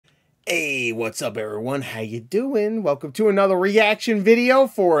Hey, what's up everyone? How you doing? Welcome to another reaction video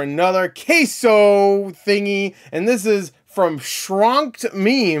for another CaseOh thingy. And this is from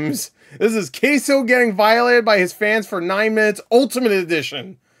ShronkedMemes. This is CaseOh getting violated by his fans for 9 minutes, Ultimate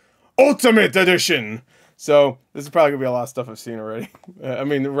Edition. Ultimate Edition! So, this is probably gonna be a lot of stuff I've seen already. I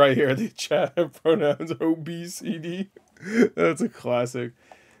mean, right here, the chat pronouns OBCD. That's a classic.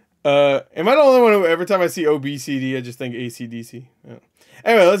 Am I the only one who every time I see OBCD, I just think ACDC? Yeah.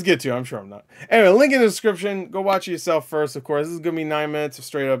 Anyway, let's get to it. I'm sure I'm not. Anyway, link in the description. Go watch it yourself first, of course. This is going to be 9 minutes of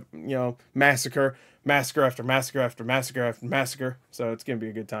straight up, you know, massacre. Massacre after massacre after massacre after massacre. So it's going to be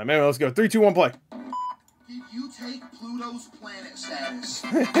a good time. Anyway, let's go. 3, 2, 1, play. Did you take Pluto's planet status?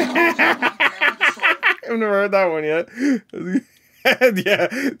 I've never heard that one yet. Yeah,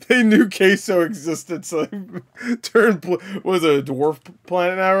 they knew CaseOh existed, so they turned, was it a dwarf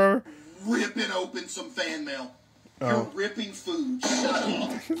planet now, remember? Ripping open some fan mail. You're ripping food. Shut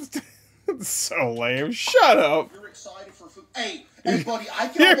up. So lame. Shut up. You're excited for food. Hey, buddy, I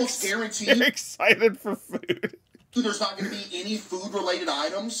can almost guarantee you're excited for food. There's not going to be any food-related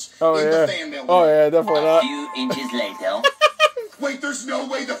items in the fan mail. Oh, yeah, definitely not. A few inches later. Wait, there's no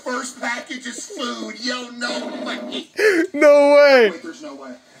way the first package is food. Yo, no way. No way. Wait, there's no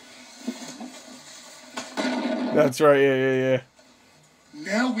way. That's right, yeah.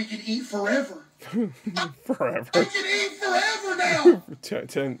 Now we can eat forever. Forever. I can eat forever now.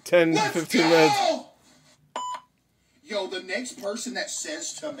 10, 15 minutes. Yo, the next person that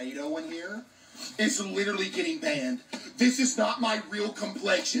says tomato in here is literally getting banned. This is not my real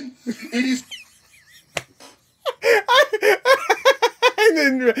complexion. It is...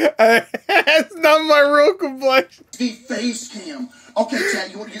 It's not my real complexion. The face cam. Okay,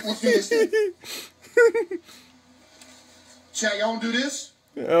 chat, let's do this thing. Chat, y'all want to do this?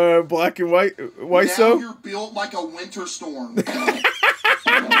 Black and white, now so? You're built like a winter storm.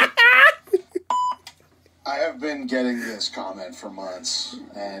 I have been getting this comment for months,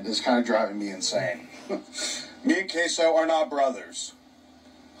 and it's kind of driving me insane. Me and CaseOh are not brothers.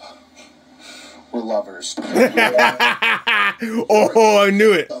 We're lovers. Oh, I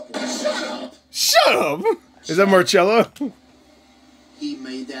knew it. Shut up. Shut up. Is that Marcello? He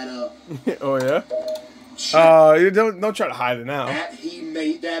made that up. Oh, yeah? You don't try to hide it now. He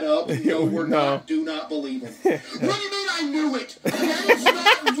made that up. No, we're not. Do not believe him. What do you mean I knew it? That is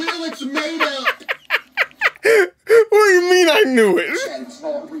not real. It's made up. What do you mean I knew it? It's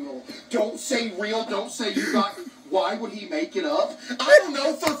not real. Don't say real. Don't say you got... Why would he make it up? I don't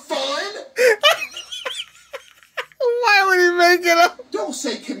know, for fun? Why would he make it up? Don't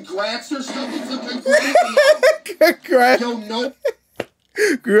say congrats. There's nothing to congrats. Congrats. Yo, no.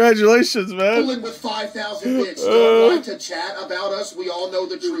 Congratulations, man. With 5,000 bits. Don't like to chat about us. We all know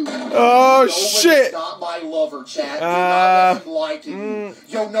the truth. Oh, shit. Not my lover, chat. Do not let him lie to you.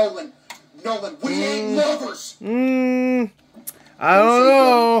 Yo, Nolan, we ain't lovers. I don't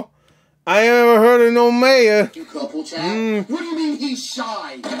know. I ain't ever heard of no mayor. You couple, chat. What do you mean he's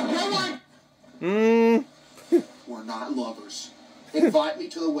shy? No one. We're not lovers. Invite me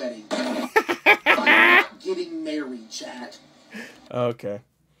to the wedding. I'm not getting married, chat. Okay.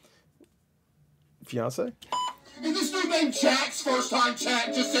 Fiance? And this dude named Jack's first time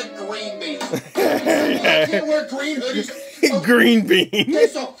chat just said green bean. I can't wear green hoodies. Okay. Green bean. Okay,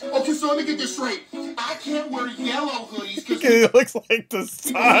 so let me get this straight. I can't wear yellow hoodies because it looks like the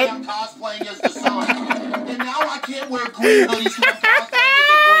sun. I'm cosplaying as the sun. And now I can't wear green hoodies because I'm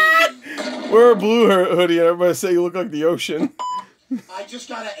cosplaying as a green bean. Wear a blue hoodie and everybody say you look like the ocean. I just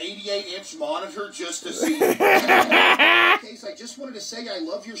got an 88-inch monitor just to see. Case, I just wanted to say I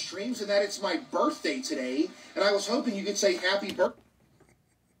love your streams and that it's my birthday today, and I was hoping you could say happy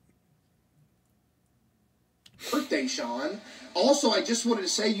birthday, Sean. Also, I just wanted to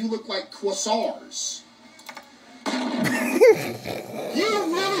say you look like quasars. You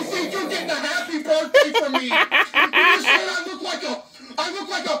really think you're getting a happy birthday from me? You just said I look like a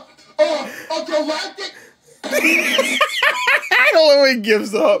galactic. I don't know when he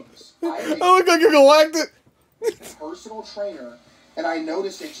gives up. I look like a galactic personal trainer, and I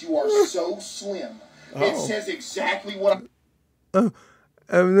noticed that you are so slim. It says exactly what I've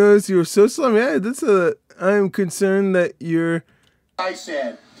noticed you're so slim. Yeah, I'm concerned that you're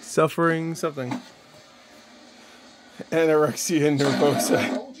suffering something. Anorexia nervosa. I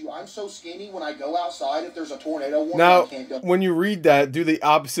told you, I'm so skinny when I go outside, if there's a tornado warning, now, I can't go when you read that, do the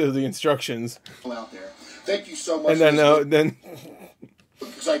opposite of the instructions. Out there. Thank you so much. And then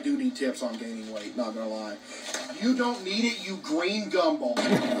because I do need tips on gaining weight, not gonna lie. You don't need it, you green gumball.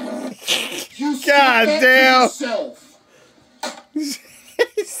 You God damn. Yourself.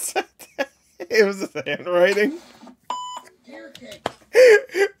 It was the handwriting. Dear cake.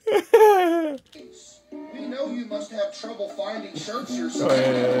 trouble finding shirts yourself. Oh,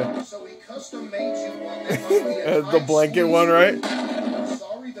 yeah. So we custom made you one that might be a The blanket one, right?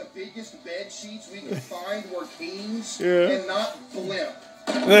 Sorry, the biggest bed sheets we could find were kings Yeah. and not blimp.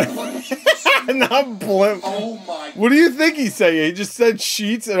 Not blimp. Oh my. What do you think he's saying? He just said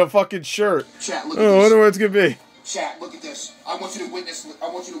sheets and a fucking shirt. Chat, look at I this. wonder what it's gonna be. Chat, look at this. I want you to witness. I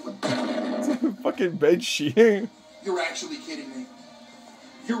want you to. Fucking bed sheet. You're actually kidding me.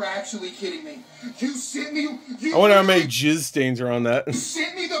 You're actually kidding me. You sent me. I wonder how many jizz stains are on that. You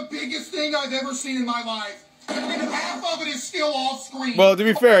sent me the biggest thing I've ever seen in my life. And half of it is still off screen. Well, to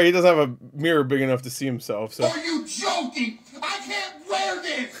be fair, he doesn't have a mirror big enough to see himself, so. Are you joking? I can't wear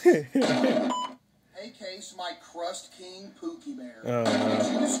this! Hey, Case, my Crust King Pookie Bear.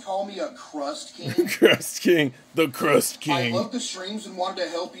 Did you just call me a Crust King? Crust King. The Crust King. I love the streams and wanted to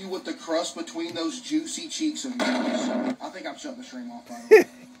help you with the crust between those juicy cheeks of yours. I think I'm shutting the stream off, by the way.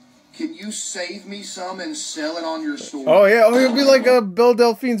 Can you save me some and sell it on your store? Oh, yeah. Oh, it'll be like a Belle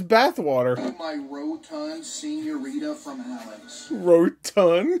Delphine's bathwater. My rotund senorita from Alex.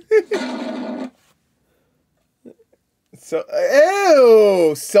 Rotund? So,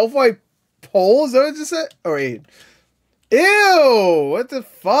 ew! Self-wipe pole? Is that what it just said? Oh, wait. Ew! What the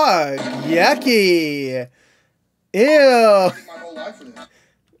fuck? Yucky! Ew! My whole life for this.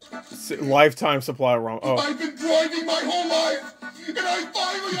 Lifetime supply wrong. Oh. I've been driving my whole life, and I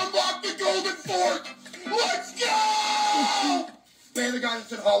finally unlocked the golden fork. Let's go! Man, the guy that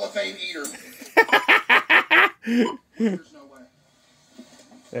said Hall of Fame eater. There's no way.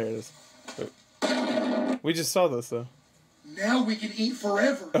 There it is. We just saw this though. Now we can eat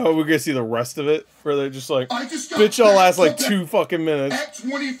forever. Oh, we're gonna see the rest of it? Where they're just like, I just got bitch, I'll last like back 2 fucking minutes. At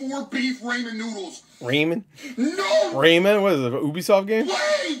 24 beef ramen noodles. Ramen? No! Ramen? What is it, a Ubisoft game?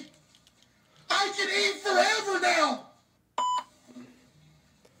 Wait! I can eat forever now!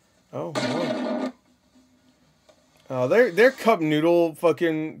 Oh, boy. Oh, their cup noodle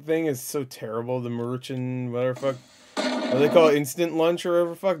fucking thing is so terrible. The merchant, whatever fuck. What do they call it? Instant lunch or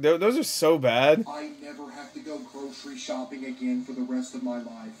whatever fuck? Those are so bad. I never have to go grocery shopping again for the rest of my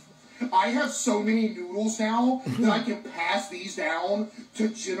life. I have so many noodles now that I can pass these down to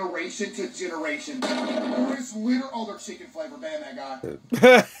generation to generation. There is literally... Oh, they're chicken flavor. Ban that guy.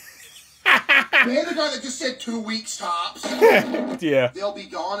 Ban the guy that just said 2 weeks tops. Yeah. They'll be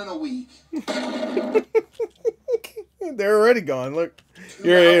gone in a week. They're already gone. Look. 2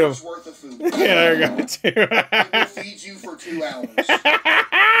 You're hours worth of food. Yeah, I got 2. It will feed you for 2 hours.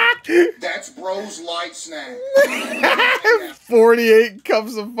 That's bro's light snack. 48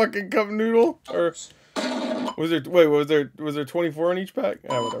 cups of fucking cup noodle? Or was there, wait, was there 24 in each pack?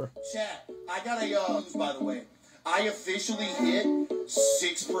 Ah, whatever. Chat, I got a news, by the way. I officially hit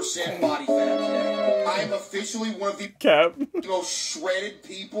 6% body fat today. I am officially one of the Cap. most shredded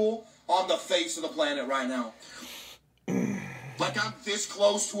people on the face of the planet right now. Like I'm this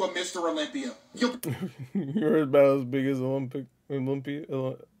close to a Mr. Olympia. You're about as big as Olympia?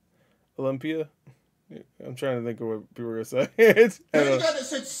 I'm trying to think of what people are gonna say. There's a guy that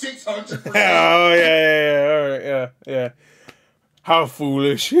said 600%. Oh yeah. All right, yeah. How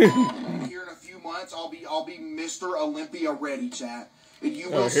foolish. Here in a few months, I'll be Mr. Olympia ready, chat. And you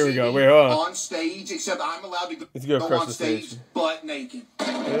will here we see go. me Wait, hold on. on stage, except I'm allowed to Let's go go across on the stage stage. butt naked.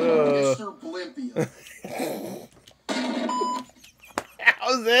 Mr. Olympia.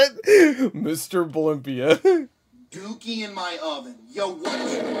 How's it? Mr. Olympia. Dookie in my oven. Yo, what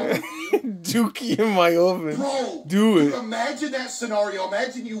is wrong with you? Dookie in my oven. Bro, Do it. Imagine that scenario.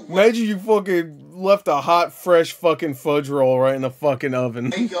 Imagine you fucking left a hot, fresh fucking fudge roll right in the fucking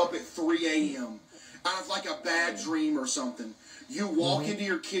oven. wake up at 3 a.m. out of like a bad dream or something. You walk into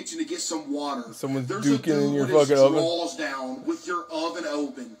your kitchen to get some water. Someone's There's duking a dude in your with his fucking oven. drawers down with your oven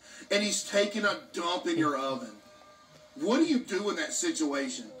open, and he's taking a dump in your oven. What do you do in that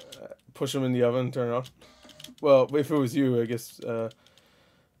situation? Push them in the oven, turn it off. Well, if it was you, I guess, I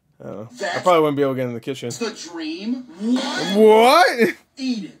don't know. I probably wouldn't be able to get in the kitchen. That's the dream? What? What?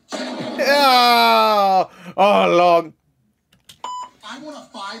 Eat it. Oh, Lord. I want a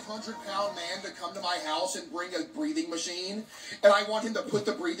 500-pound man to come to my house and bring a breathing machine, and I want him to put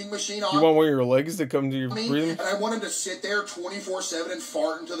the breathing machine on. You want one of your legs to come to your me, breathing? and I want him to sit there 24/7 and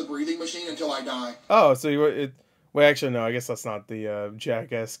fart into the breathing machine until I die. Oh, so well, actually, no. I guess that's not the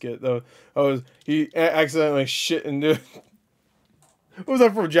Jackass skit, though. Oh, he accidentally shit into... What was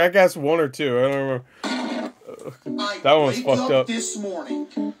that from, Jackass 1 or 2? I don't remember. That one was fucked up. This morning,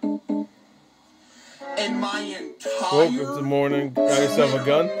 and my entire Woke up the morning, got yourself a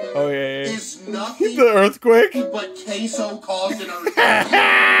gun? Oh, yeah. is nothing The earthquake? but CaseOh caused an earthquake.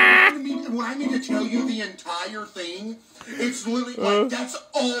 When I mean to tell you the entire thing, it's literally like that's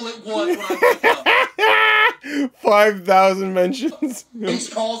all it was when I woke up. 5,000 mentions.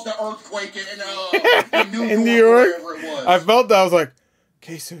 He's caused the earthquake In New York? Wherever it was. I felt that. I was like,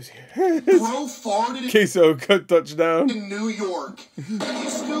 CaseOh's here. Bro farted CaseOh cut touchdown. in New York.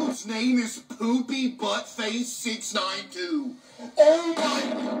 This dude's name is Poopy Buttface 692.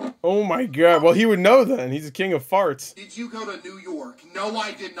 Oh my god. Well, he would know then. He's the king of farts. Did you go to New York? No,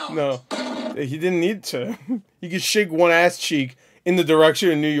 I did not. No. He didn't need to. He could shake one ass cheek in the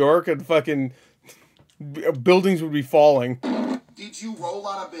direction of New York and fucking buildings would be falling. Did you roll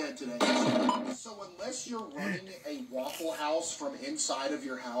out of bed today? So unless you're running a Waffle House from inside of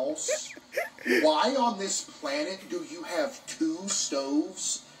your house, why on this planet do you have 2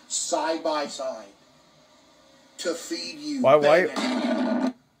 stoves side by side to feed you? Why?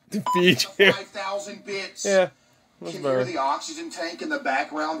 To feed you. 5,000 bits. Yeah. Can you hear the oxygen tank in the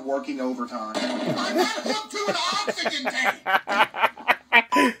background working overtime? I'm not hooked to an oxygen tank!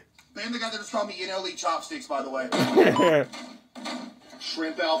 Man, the guy that just called me NLE chopsticks, by the way.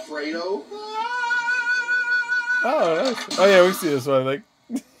 Shrimp Alfredo. Oh, nice. Oh yeah, we see this one, I think.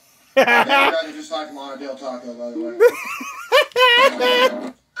 Yeah, just like Monadale Taco, by the way.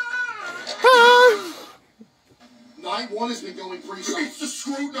 Night 1 has been going pretty solid. It's the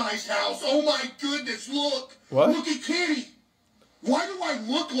scrutinized house. Oh my goodness, look. What? Look at Kitty. Why do I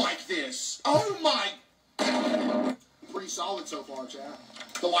look like this? Oh my. Pretty solid so far, chat.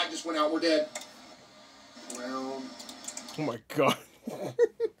 The light just went out. We're dead. Well. Oh my god.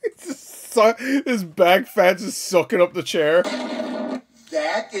 His back fat just sucking up the chair.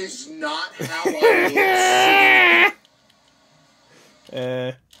 That is not how I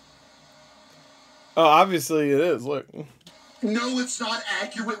look. Oh, obviously it is. Look. No, it's not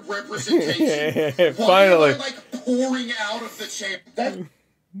accurate representation. Finally. Why am I, like, pouring out of the chair? That... I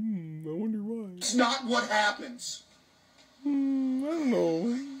wonder why. It's not what happens. I don't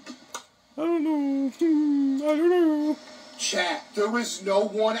know. I don't know. I don't know. Chat, there is no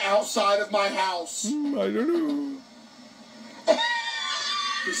one outside of my house. I don't know.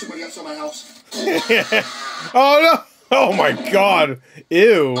 There's somebody outside my house. Oh no! Oh my god!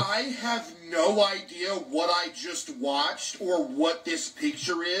 Ew. I have no idea what I just watched or what this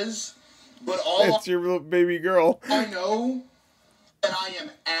picture is, but It's your little baby girl. I know that I am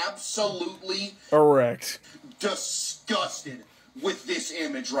absolutely erect, disgusted with this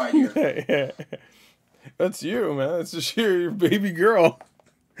image right here. That's you, man. That's just your baby girl.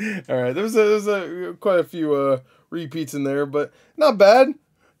 All right, there's quite a few repeats in there, but not bad.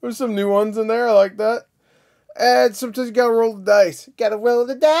 There's some new ones in there. I like that. And sometimes you gotta roll the dice. Gotta roll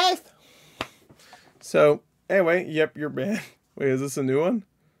the dice. So anyway, yep, you're banned. Wait, is this a new one?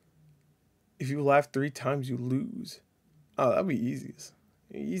 If you laugh 3 times, you lose. Oh, that'd be easy.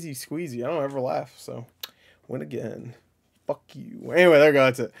 Easy squeezy. I don't ever laugh, so win again. Fuck you. Anyway, there you go.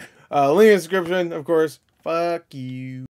 That's it. Link in the description, of course. Fuck you.